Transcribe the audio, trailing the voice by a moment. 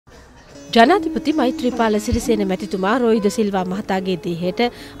ජනාධිපති මෛත්‍රීපාල සිරිසේන මැතිතුමා රොයිද සිල්වා මහතාගේ දේහයට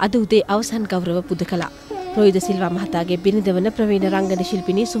අද උදේ අවසන් ගෞරව පුද කළා. රොයිද සිල්වා මහතාගේ බිරිඳ වන ප්‍රවීණ රංගන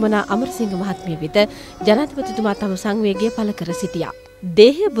ශිල්පිනී සුමනා අමරසිංහ මහත්මිය වෙත ජනාධිපතිතුමා තම සංවේගය පළ කර සිටියා.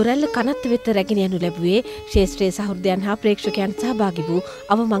 දේහය බොරැල්ල කනත්ත වෙත රැගෙන යනු ලැබුවේ ක්ෂේත්‍රයේ සහෘදයන් හා ප්‍රේක්ෂකයන් සහභාගී වූ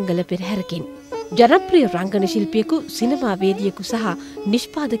අවමංගල පෙරහැරකින්. ජනප්‍රිය රංගන ශිල්පියෙකු සිනමාවේදියෙකු සහ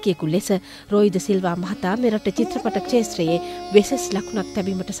නිෂ්පාදකයෙකු ලෙස රොයිද සිල්වා මහතා මෙරට චිත්‍රපට ක්ෂේත්‍රයේ වෙසස් ලකුණක්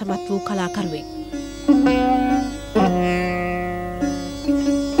තැබීමට සමත් වූ කලාකරුවෙක්.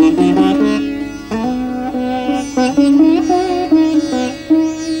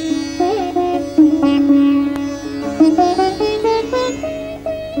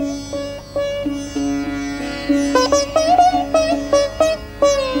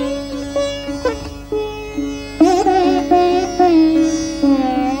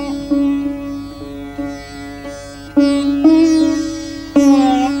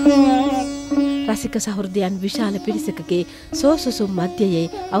 රසික සහෘදයන් විශාල පිරිසකගේ සෝසුසුම්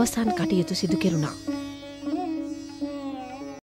මධ්‍යයේ අවසන් කටයුතු සිදු කෙරුණා.